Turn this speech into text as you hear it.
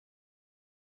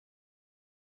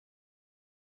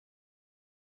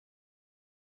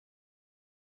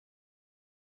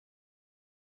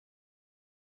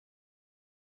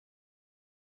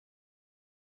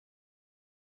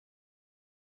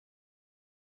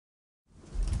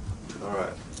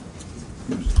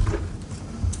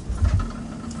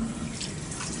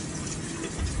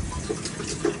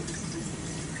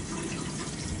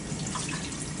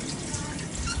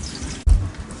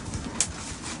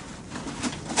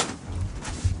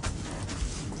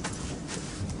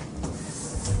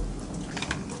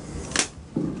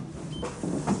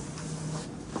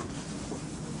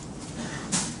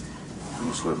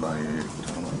slip by here.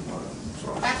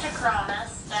 Dr.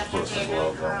 Cronus, Dr. Put some J.J.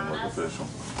 gloves on, look Cronus. official.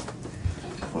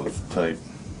 With tape.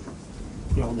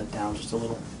 You hold that down just a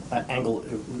little. Angle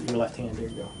your left hand. There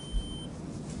you go.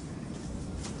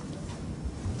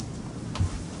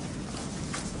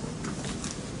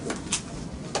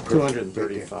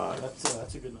 $235.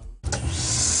 That's a good number.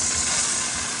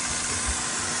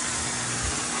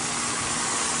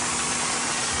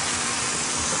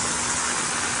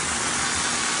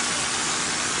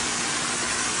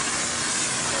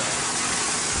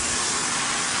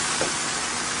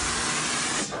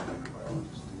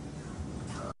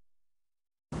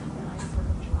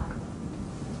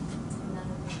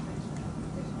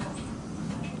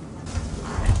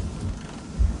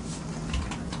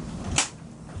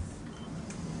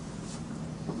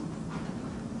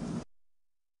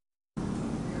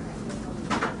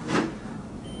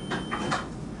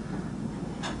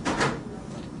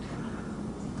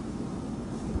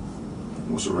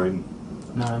 What's the rating?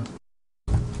 9.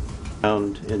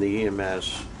 Found in the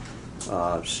EMS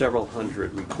several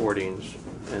hundred recordings,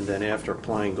 and then after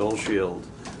applying Goldshield,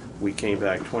 we came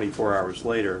back 24 hours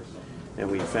later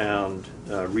and we found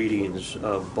readings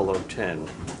of below 10.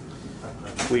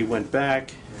 We went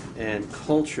back and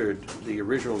cultured the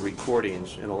original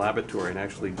recordings in a laboratory and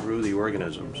actually grew the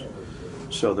organisms.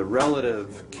 So the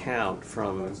relative count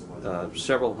from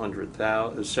several hundred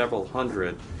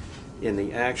in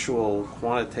the actual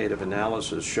quantitative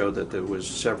analysis showed that there was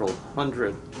several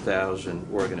 100,000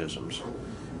 organisms.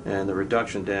 And the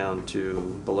reduction down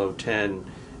to below 10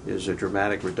 is a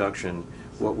dramatic reduction,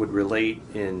 what would relate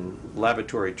in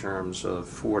laboratory terms of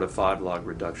 4 to 5 log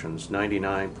reductions,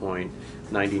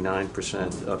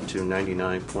 99.99% up to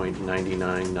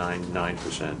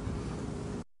 99.9999%.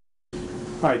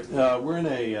 All right, we're in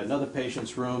another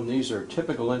patient's room. These are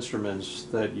typical instruments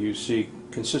that you see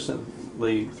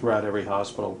consistently throughout every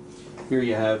hospital. Here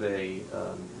you have a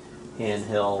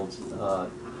handheld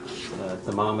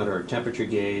thermometer or temperature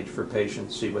gauge for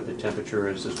patients, see what the temperature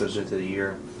is. This goes into the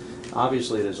ear.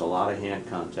 Obviously, there's a lot of hand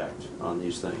contact on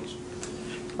these things.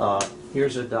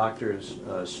 Here's a doctor's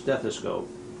stethoscope.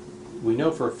 We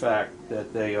know for a fact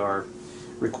that they are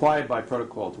required by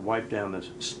protocol to wipe down the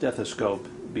stethoscope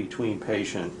between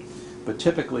patient, but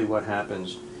typically what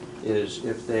happens is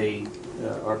if they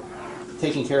are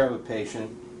taking care of a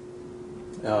patient,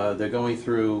 they're going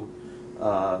through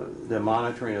the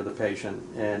monitoring of the patient,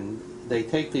 and they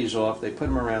take these off, they put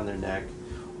them around their neck,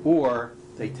 or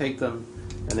they take them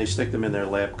and they stick them in their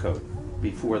lab coat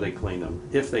before they clean them,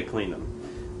 if they clean them.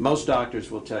 Most doctors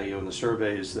will tell you in the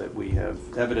surveys that we have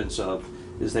evidence of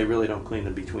is they really don't clean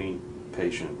them between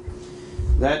patient.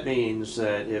 That means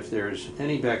that if there's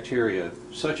any bacteria,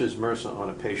 such as MRSA, on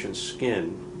a patient's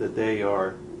skin that they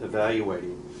are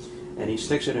evaluating, and he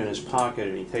sticks it in his pocket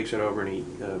and he takes it over and he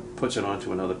puts it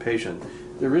onto another patient,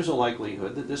 there is a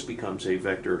likelihood that this becomes a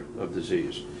vector of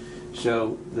disease.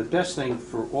 So the best thing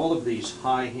for all of these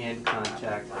high hand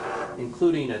contact,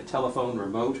 including a telephone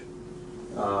remote,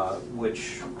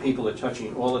 which people are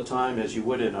touching all the time, as you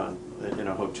would in a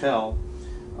hotel,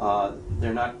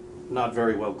 they're not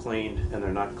very well cleaned, and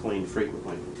they're not cleaned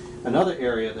frequently. Another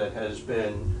area that has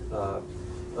been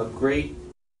of great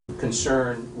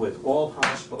concern with all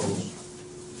hospitals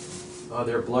are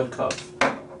their blood cuff.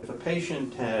 If a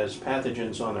patient has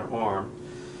pathogens on their arm,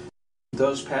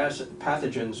 those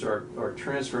pathogens are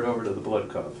transferred over to the blood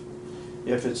cuff.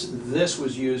 If this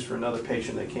was used for another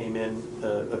patient that came in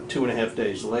 2.5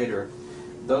 days later,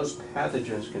 those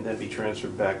pathogens can then be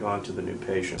transferred back onto the new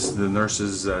patient. The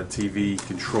nurse's TV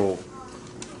control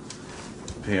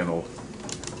panel.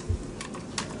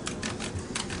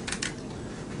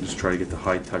 Just try to get the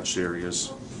high touch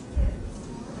areas.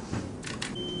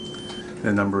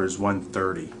 The number is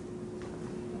 130.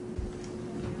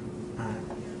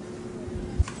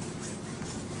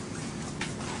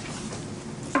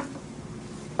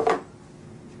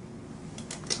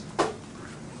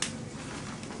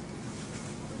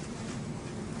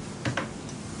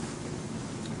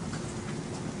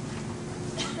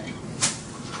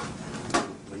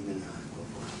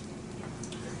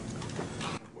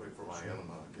 Wait for my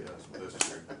enema, yes, this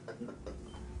year.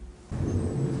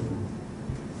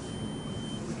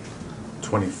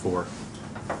 24.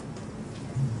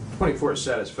 24 is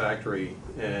satisfactory,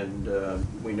 and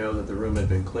we know that the room had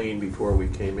been cleaned before we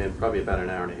came in, probably about an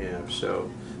hour and a half, so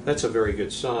that's a very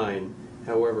good sign.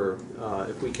 However,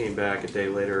 if we came back a day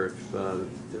later, if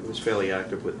it was fairly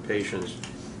active with patients,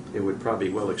 it would probably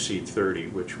well exceed 30,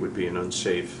 which would be an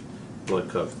unsafe blood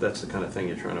cuff. That's the kind of thing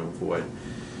you're trying to avoid.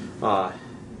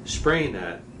 Spraying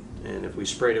that, and if we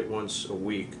sprayed it once a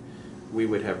week, we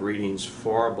would have readings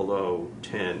far below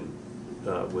 10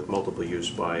 with multiple use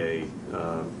by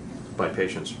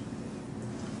patients.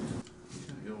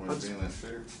 You don't want to be in that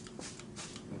chair.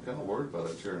 I'm kind of worried about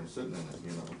that chair and sitting in it,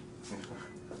 you know.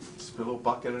 Just put a little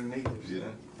bucket underneath it, you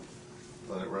know.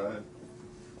 Let it ride.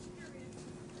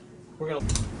 We're gonna.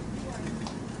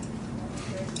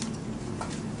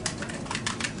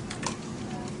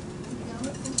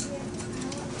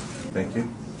 Thank you.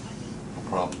 No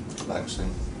problem. Vaccine.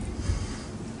 And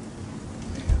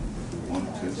 1,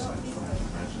 2 cents from the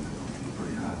president.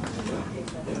 Pretty high.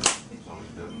 Yeah. As long as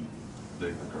it doesn't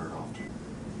dig the dirt off.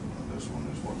 This one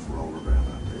is what's rolled around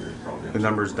out there. The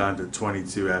number's down to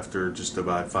 22 after just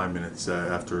about 5 minutes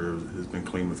after it has been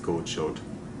cleaned with Goldshield.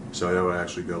 So it will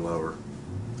actually go lower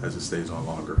as it stays on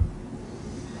longer.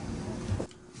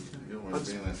 You don't want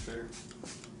to be in that chair.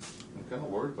 I'm kind of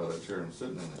worried about that chair and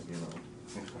sitting in it, you know.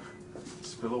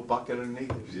 Just put a little bucket underneath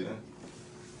it, you know.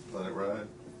 Let it ride.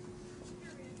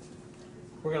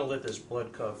 We're going to let this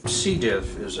blood cuff. C.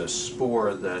 diff is a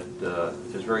spore that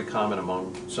is very common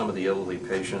among some of the elderly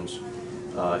patients.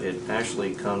 It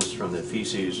actually comes from the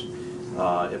feces.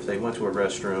 If they went to a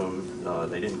restroom,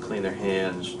 they didn't clean their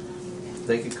hands,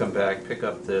 they could come back, pick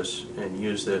up this, and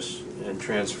use this and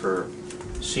transfer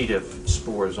C. diff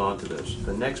spores onto this.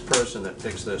 The next person that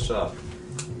picks this up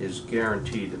is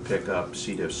guaranteed to pick up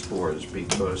C. diff spores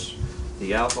because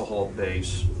the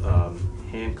alcohol-based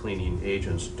hand cleaning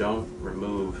agents don't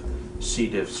remove C.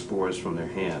 diff spores from their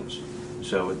hands.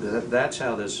 So that's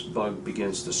how this bug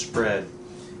begins to spread.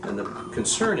 And the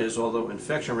concern is, although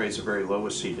infection rates are very low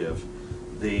with C. diff,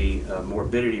 the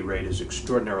morbidity rate is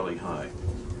extraordinarily high.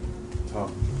 Oh.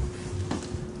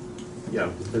 Yeah,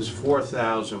 there's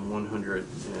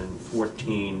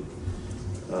 4,114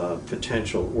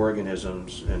 potential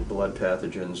organisms and blood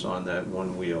pathogens on that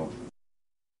one wheel.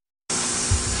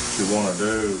 What you want to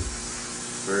do,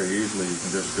 very easily, you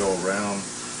can just go around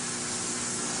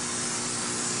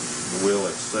the wheel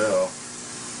itself.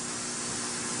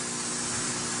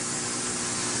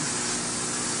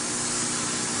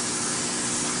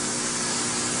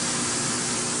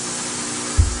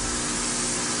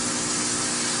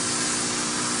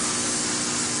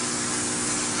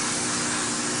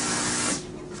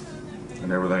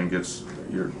 And everything gets,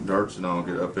 your darts and all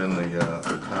get up in the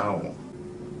towel.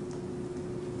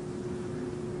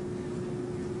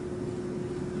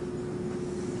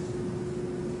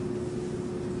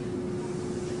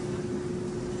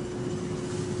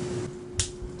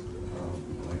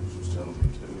 Lance was telling me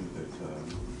too that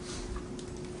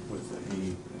with the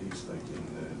heat, he's thinking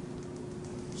that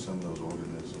some of those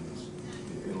organisms,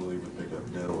 it'll even pick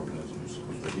up dead organisms,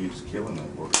 because the heat's killing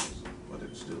that organism, but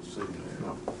it's still sitting there.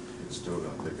 No. It's still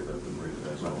going to pick it up and read it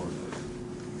as an organism.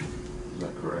 Is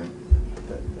that correct?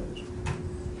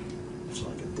 It's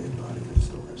like a dead body that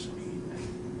still has some heat.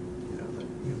 You know, that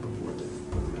before they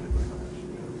put them in a greenhouse,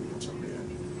 you get some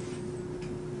reaction.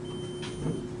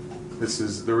 This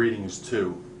is, the reading is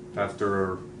 2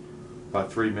 after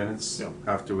about 3 minutes Yeah.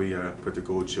 after we put the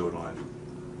Goldshield on.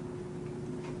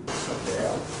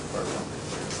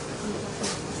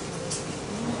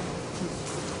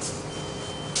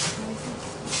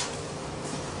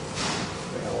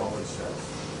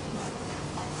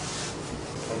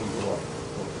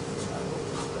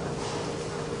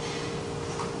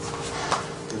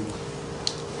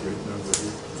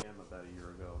 About a year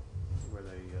ago, where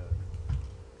they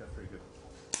got pretty good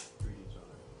readings on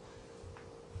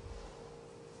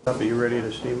it. Are you ready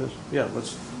to steam this? Yeah,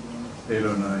 let's.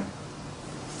 809.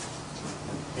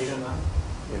 8 or 9?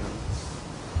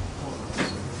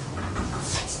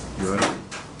 You ready? I'm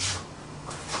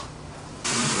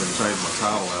going to take my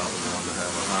towel out. We wanted to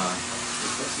have a high.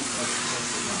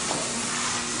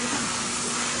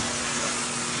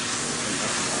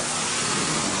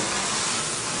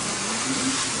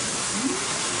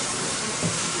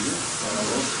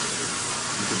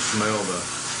 You can smell you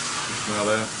smell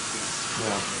that?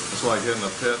 Yeah. It's like getting a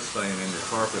pet stain in your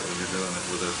carpet when you're doing it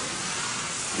with this.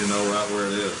 You know right where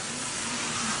it is.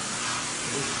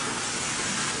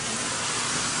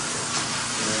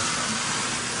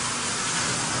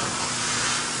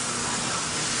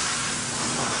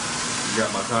 You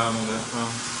got my time on this,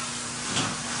 Tom?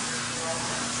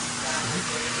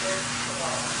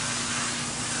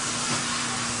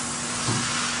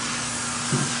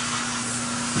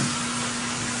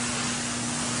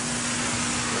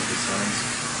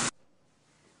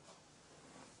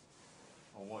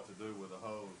 On what to do with the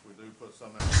hose. We do put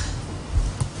some out.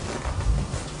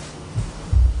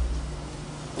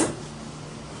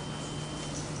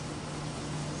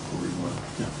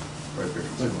 Right there.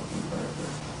 Right there.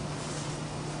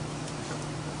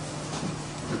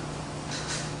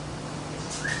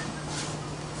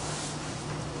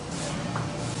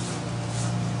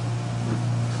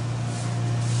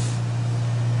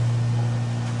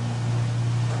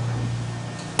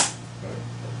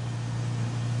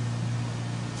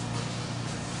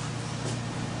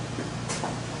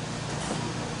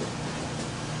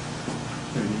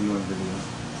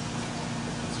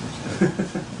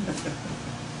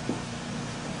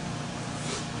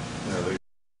 Yeah, they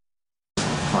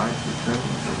 5 to 10